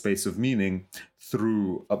space of meaning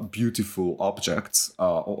through beautiful objects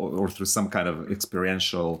or through some kind of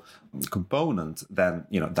experiential component, then,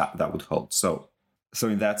 that would hold. So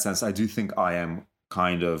in that sense, I do think I am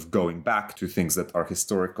kind of going back to things that are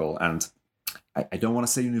historical and I don't want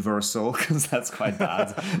to say universal because that's quite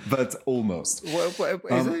bad, but almost.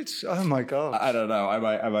 Is it? Oh my God! I don't know.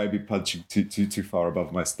 I might be punching too far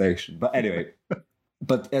above my station. But anyway,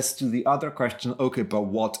 but as to the other question, okay, but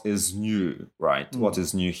what is new, right? What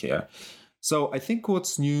is new here? So I think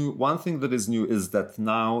what's new, one thing that is new is that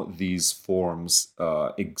now these forms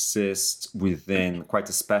exist within quite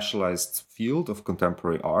a specialized field of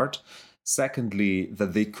contemporary art. Secondly,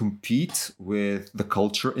 that they compete with the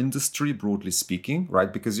culture industry, broadly speaking,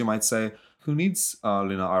 right? Because you might say, who needs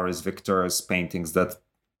Lina Aris Victor's paintings that,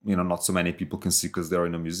 not so many people can see because they're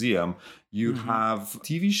in a museum? You have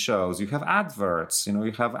TV shows, you have adverts,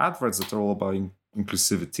 you have adverts that are all about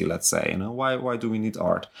inclusivity, let's say. Why do we need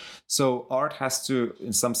art? So art has to,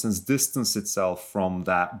 in some sense, distance itself from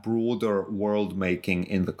that broader world making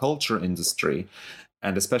in the culture industry.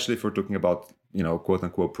 And especially if we're talking about, quote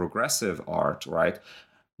unquote, progressive art, right?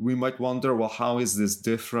 We might wonder, well, how is this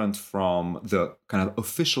different from the kind of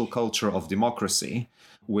official culture of democracy,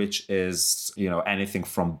 which is, anything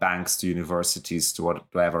from banks to universities to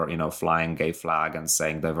whatever, flying gay flag and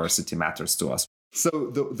saying diversity matters to us. So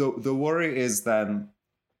the worry is then,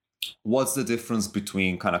 what's the difference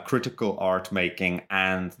between kind of critical art making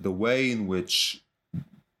and the way in which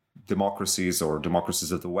democracies or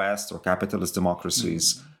democracies of the West or capitalist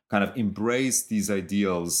democracies kind of embrace these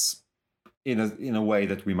ideals in a way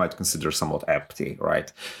that we might consider somewhat empty,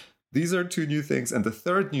 right? These are two new things. And the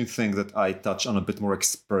third new thing that I touch on a bit more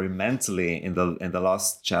experimentally in the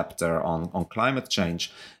last chapter on climate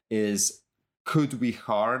change is, could we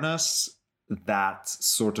harness that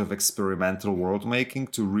sort of experimental world making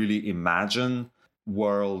to really imagine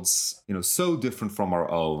worlds, so different from our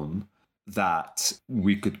own that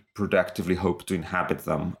we could productively hope to inhabit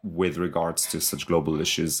them with regards to such global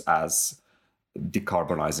issues as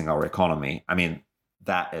decarbonizing our economy? I mean,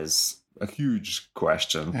 that is a huge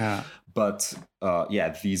question. Yeah. But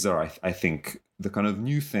these are, I think, the kind of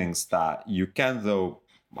new things that you can, though,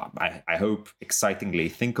 I hope, excitingly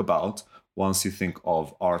think about once you think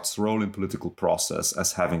of art's role in political process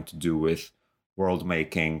as having to do with world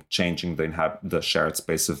making, changing the shared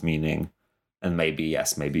space of meaning, and maybe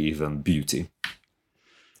even beauty.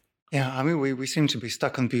 Yeah, I mean, we seem to be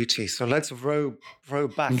stuck on beauty. So let's row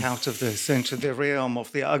back out of this into the realm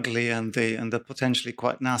of the ugly and the potentially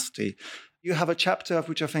quite nasty. You have a chapter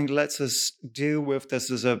which I think lets us deal with this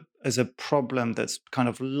as a problem that's kind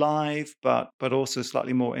of live, but also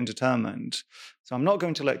slightly more indeterminate. So I'm not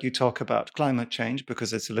going to let you talk about climate change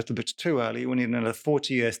because it's a little bit too early. We need another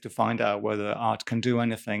 40 years to find out whether art can do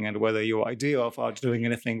anything and whether your idea of art doing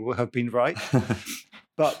anything will have been right.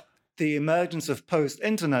 But the emergence of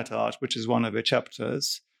post-internet art, which is one of your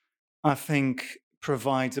chapters, I think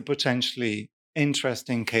provides a potentially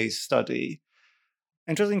interesting case study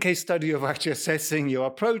of actually assessing your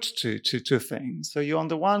approach to things. So you, on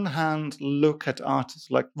the one hand, look at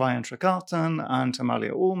artists like Ryan Trecarton and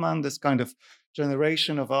Amalia Ullman, this kind of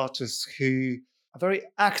generation of artists who are very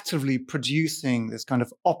actively producing this kind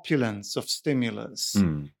of opulence of stimulus.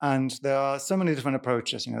 And there are so many different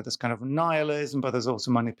approaches. There's kind of nihilism, but there's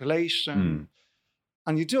also manipulation.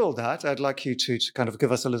 And you do all that. I'd like you to kind of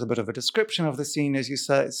give us a little bit of a description of the scene, as you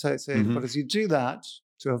say. But as you do that,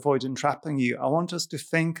 to avoid entrapping you, I want us to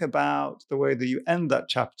think about the way that you end that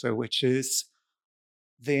chapter, which is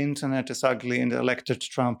the internet is ugly and elected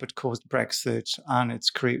Trump, it caused Brexit, and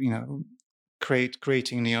it's creating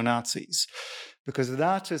neo-Nazis. Because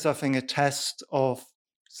that is, I think, a test of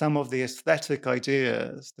some of the aesthetic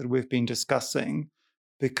ideas that we've been discussing,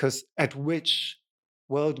 because at which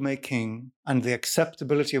world making and the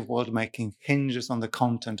acceptability of world making hinges on the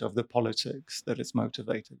content of the politics that it's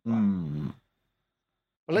motivated by.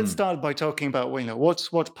 But let's start by talking about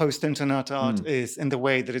what post-internet art is in the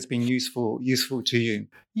way that it's been useful to you.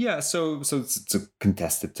 Yeah, so it's a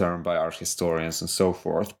contested term by art historians and so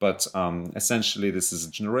forth, but essentially this is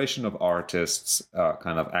a generation of artists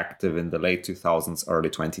kind of active in the late 2000s, early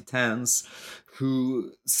 2010s,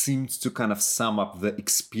 who seemed to kind of sum up the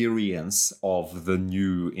experience of the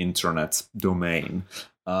new internet domain.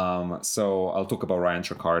 So I'll talk about Ryan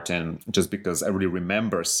Trecartin just because I really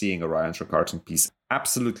remember seeing a Ryan Trecartin piece.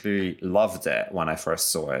 Absolutely loved it when I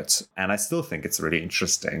first saw it, and I still think it's really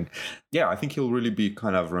interesting. Yeah, I think he'll really be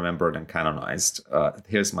kind of remembered and canonized.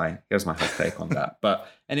 Here's my hot take on that. But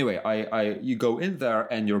anyway, you go in there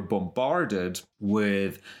and you're bombarded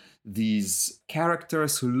with these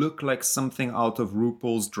characters who look like something out of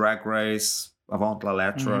RuPaul's Drag Race, avant la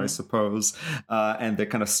lettre, I suppose. And they're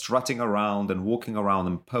kind of strutting around and walking around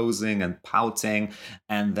and posing and pouting.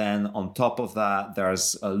 And then on top of that,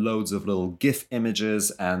 there's loads of little GIF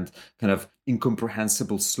images and kind of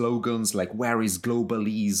incomprehensible slogans like "Where is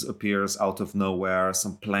Globalese?" appears out of nowhere.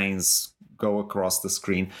 Some planes go across the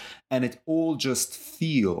screen. And it all just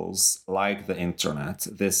feels like the internet,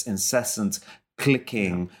 this incessant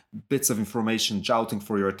clicking, bits of information jouting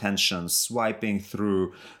for your attention, swiping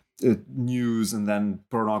through news and then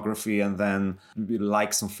pornography and then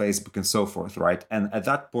likes on Facebook and so forth, right? And at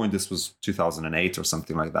that point, this was 2008 or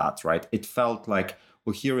something like that, right? It felt like,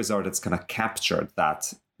 well, here is art that's kind of captured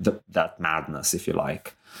that madness, if you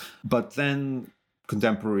like. But then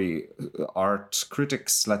contemporary art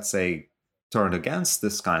critics, let's say, turned against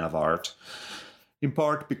this kind of art, in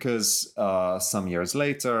part because some years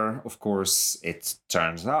later, of course, it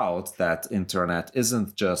turns out that internet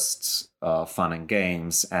isn't just fun and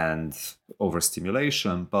games and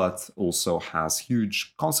overstimulation, but also has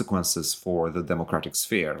huge consequences for the democratic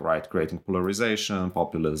sphere, right? Creating polarization,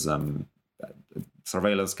 populism,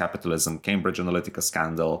 surveillance capitalism, Cambridge Analytica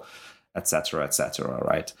scandal, etc.,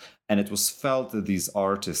 right? And it was felt that these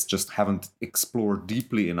artists just haven't explored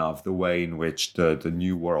deeply enough the way in which the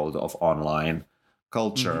new world of online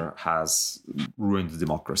culture has ruined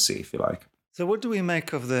democracy, if you like. So what do we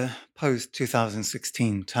make of the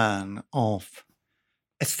post-2016 turn of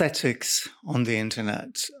aesthetics on the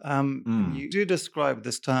internet? You do describe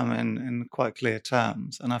this term in quite clear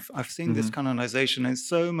terms, and I've seen this canonization in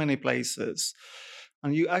so many places,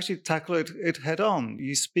 and you actually tackle it head on.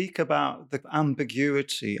 You speak about the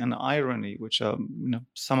ambiguity and irony, which are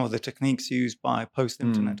some of the techniques used by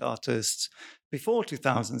post-internet artists before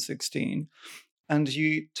 2016. And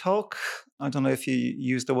you talk, I don't know if you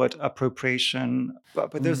use the word appropriation,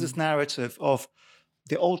 but there's this narrative of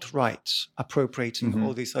the alt-right appropriating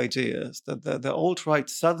all these ideas, that the alt-right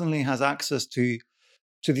suddenly has access to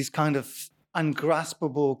these kind of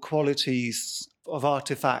ungraspable qualities of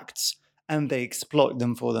artifacts, and they exploit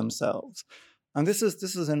them for themselves. And this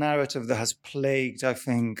is a narrative that has plagued, I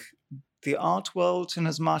think, the art world in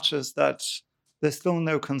as much as that there's still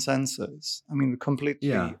no consensus. I mean,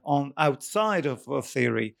 completely on outside of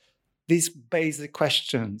theory, these basic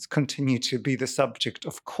questions continue to be the subject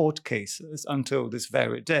of court cases until this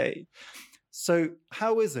very day. So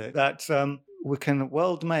how is it that we can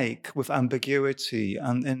world make with ambiguity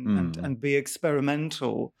and be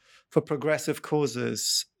experimental for progressive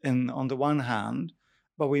causes on the one hand,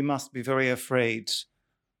 but we must be very afraid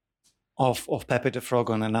of Pepe the Frog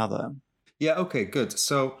on another? Yeah, okay, good.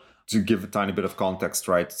 So to give a tiny bit of context,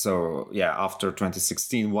 right? So after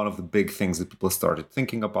 2016, one of the big things that people started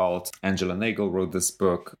thinking about, Angela Nagel wrote this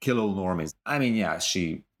book, Kill All Normies. I mean,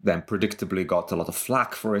 she then predictably got a lot of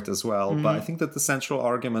flack for it as well. But I think that the central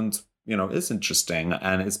argument, is interesting.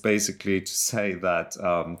 And it's basically to say that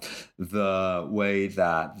the way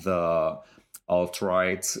that the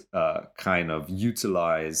alt-right kind of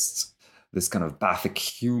utilized this kind of Bathic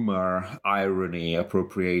humor, irony,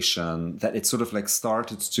 appropriation, that it sort of like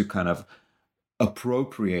started to kind of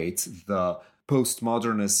appropriate the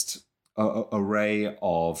postmodernist array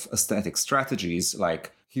of aesthetic strategies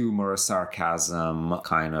like humor, sarcasm,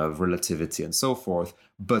 kind of relativity and so forth,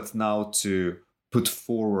 but now to put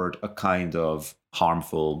forward a kind of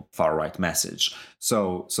harmful far-right message.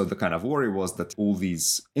 So the kind of worry was that all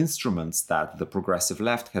these instruments that the progressive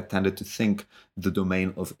left had tended to think the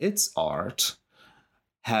domain of its art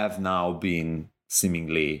have now been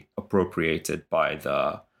seemingly appropriated by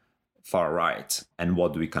the far right. And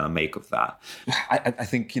what do we kind of make of that? I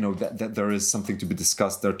think, that there is something to be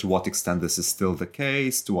discussed there, to what extent this is still the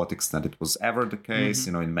case, to what extent it was ever the case.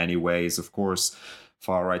 In many ways, of course,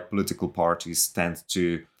 far right political parties tend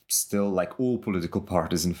to still, like all political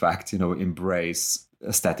parties, in fact, embrace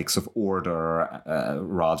aesthetics of order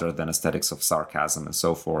rather than aesthetics of sarcasm and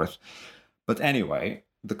so forth. But anyway,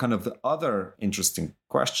 the other interesting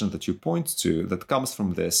question that you point to that comes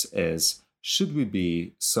from this is, should we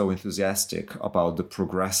be so enthusiastic about the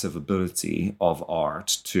progressive ability of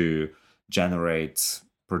art to generate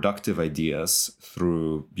productive ideas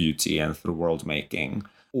through beauty and through world making?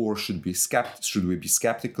 Or should we be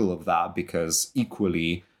skeptical of that, because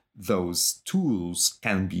equally those tools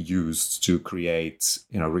can be used to create,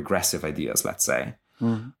 regressive ideas, let's say?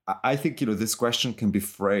 I think, this question can be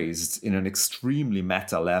phrased in an extremely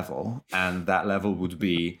meta level. And that level would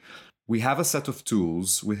be, we have a set of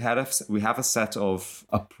tools, we have a set of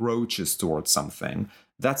approaches towards something.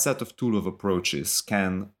 That set of approaches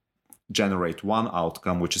can generate one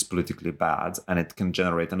outcome which is politically bad, and it can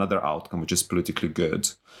generate another outcome which is politically good.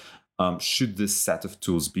 Should this set of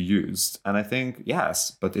tools be used? And I think yes,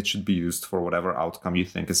 but it should be used for whatever outcome you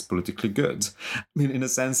think is politically good. I mean, in a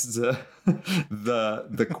sense,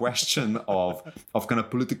 the question of kind of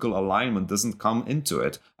political alignment doesn't come into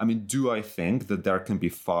it. I mean, do I think that there can be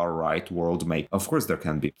far right world making? Of course there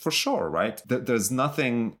can be, for sure, right? There's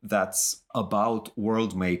nothing that's about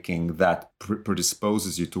world making that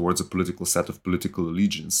predisposes you towards a political set of political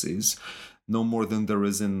allegiances, no more than there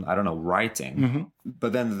is in, writing.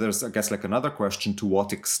 But then there's, I guess, like another question: to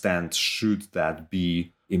what extent should that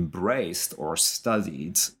be embraced or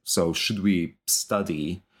studied? So should we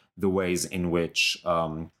study the ways in which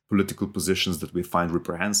political positions that we find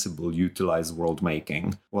reprehensible utilize world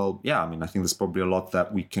making? Well, yeah, I mean, I think there's probably a lot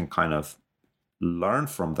that we can kind of learn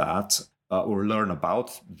from that, or learn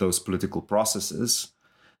about those political processes.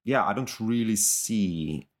 Yeah, I don't really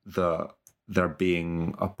see there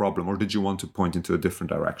being a problem. Or did you want to point into a different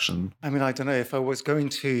direction? I mean, I don't know. If I was going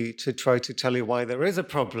to try to tell you why there is a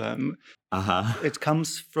problem, it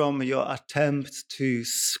comes from your attempt to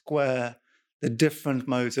square the different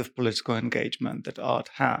modes of political engagement that art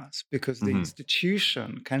has, because the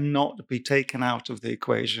institution cannot be taken out of the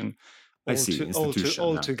equation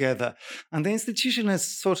altogether. And the institution is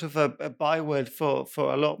sort of a byword for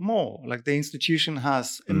a lot more. Like, the institution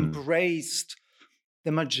has embraced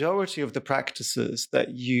the majority of the practices that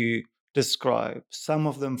you describe, some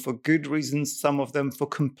of them for good reasons, some of them for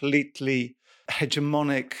completely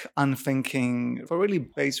hegemonic, unthinking, for really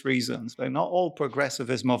base reasons. Like, not all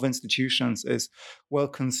progressivism of institutions is well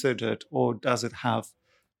considered, or does it have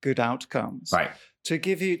good outcomes. Right. To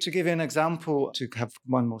give you an example, to have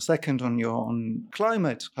one more second on your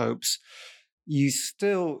climate hopes, you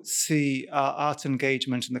still see art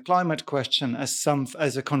engagement in the climate question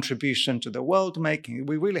as a contribution to the world making.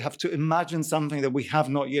 We really have to imagine something that we have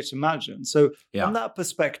not yet imagined. So from that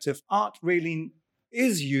perspective, art really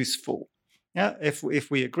is useful. Yeah,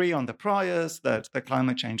 if we agree on the priors that the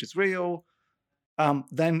climate change is real,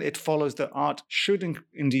 then it follows that art should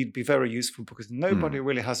indeed be very useful, because nobody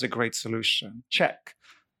really has a great solution. Check.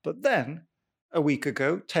 But then, a week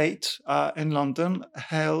ago, Tate in London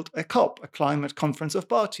held a COP, a climate conference of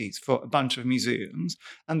parties, for a bunch of museums,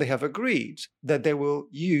 and they have agreed that they will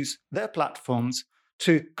use their platforms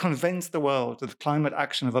to convince the world that climate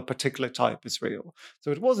action of a particular type is real. So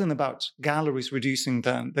it wasn't about galleries reducing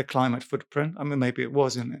the climate footprint. I mean, maybe it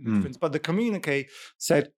was in inference, but the communique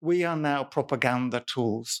said, we are now propaganda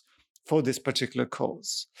tools for this particular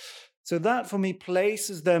cause. So that, for me,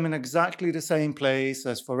 places them in exactly the same place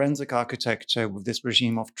as forensic architecture with this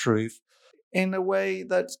regime of truth, in a way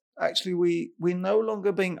that actually we're no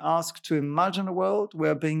longer being asked to imagine a world.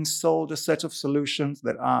 We're being sold a set of solutions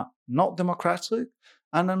that are not democratic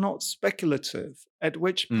and are not speculative, at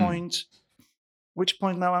which point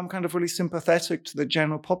now I'm kind of really sympathetic to the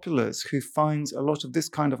general populace who finds a lot of this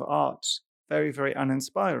kind of art very, very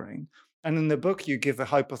uninspiring. And in the book, you give a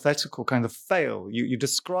hypothetical kind of fail. You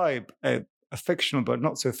describe a fictional but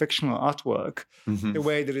not so fictional artwork, the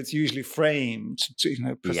way that it's usually framed,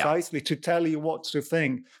 precisely to tell you what to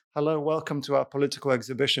think. Hello, welcome to our political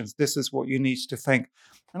exhibitions. This is what you need to think.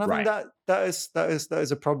 And I think that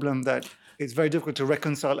is a problem that is very difficult to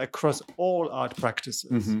reconcile across all art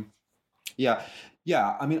practices. Yeah,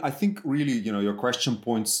 Yeah, I mean, I think really, your question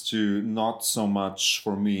points to not so much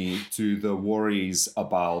for me to the worries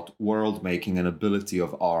about world making and ability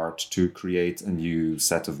of art to create a new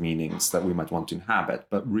set of meanings that we might want to inhabit,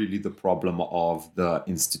 but really the problem of the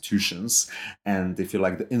institutions and, if you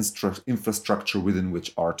like, the infrastructure within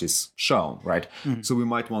which art is shown, right? So we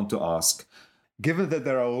might want to ask, given that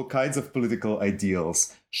there are all kinds of political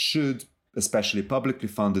ideals, should especially publicly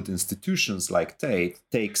funded institutions like Tate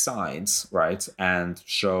take sides, right, and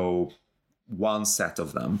show one set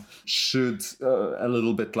of them? Should, a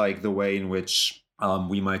little bit like the way in which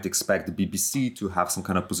we might expect the BBC to have some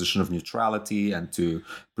kind of position of neutrality and to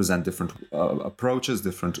present different approaches,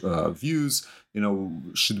 different views,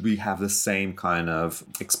 should we have the same kind of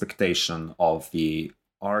expectation of the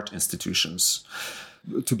art institutions?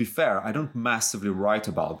 To be fair, I don't massively write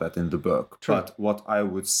about that in the book. True. But what I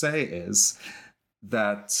would say is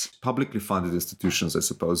that publicly funded institutions, I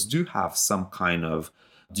suppose, do have some kind of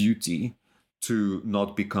duty to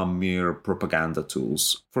not become mere propaganda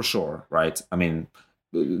tools, for sure, right? I mean,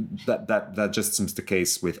 that just seems the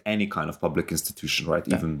case with any kind of public institution, right?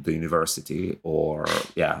 Yeah. Even the university or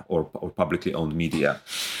publicly owned media.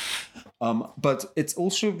 But it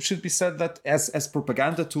also should be said that as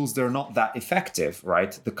propaganda tools, they're not that effective,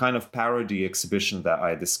 right? The kind of parody exhibition that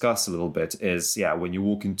I discuss a little bit is, when you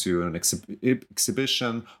walk into an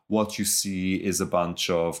exhibition, what you see is a bunch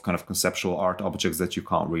of kind of conceptual art objects that you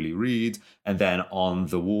can't really read. And then on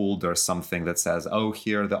the wall, there's something that says, oh,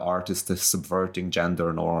 here the artist is subverting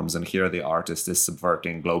gender norms, and here the artist is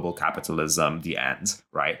subverting global capitalism, the end,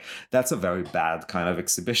 right? That's a very bad kind of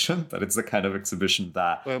exhibition, but it's the kind of exhibition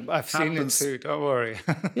that... Well, I've seen it too, don't worry.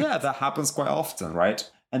 Yeah, that happens quite often, right?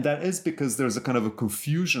 And that is because there's a kind of a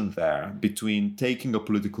confusion there between taking a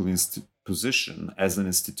political position as an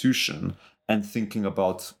institution and thinking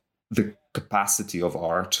about the capacity of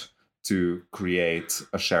art to create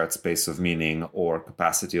a shared space of meaning, or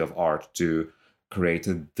capacity of art to create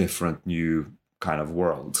a different new kind of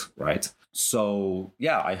world, right? So,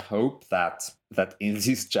 I hope that in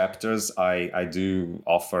these chapters, I do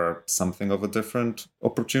offer something of a different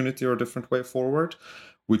opportunity or a different way forward,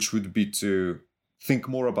 which would be to think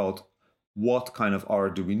more about what kind of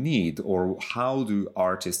art do we need, or how do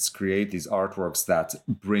artists create these artworks that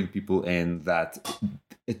bring people in, that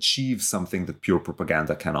achieve something that pure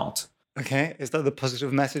propaganda cannot. Okay, is that the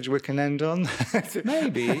positive message we can end on?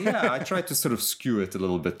 Maybe, I try to sort of skew it a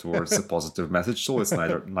little bit towards a positive message. It's always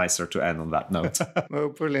nicer to end on that note. Well,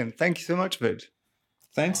 brilliant. Thank you so much, Vid.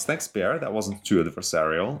 Thanks, Pierre. That wasn't too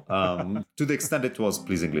adversarial. To the extent it was,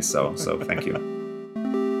 pleasingly so. So thank you.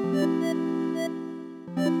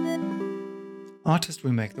 Artist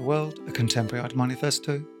Remake the World, a contemporary art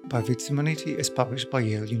manifesto by Vid Simoniti is published by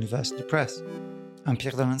Yale University Press. I'm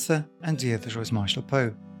Pierre Delancey, and dear the Joyce Marshall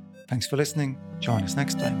Poe. Thanks for listening. Join us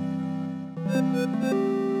next time.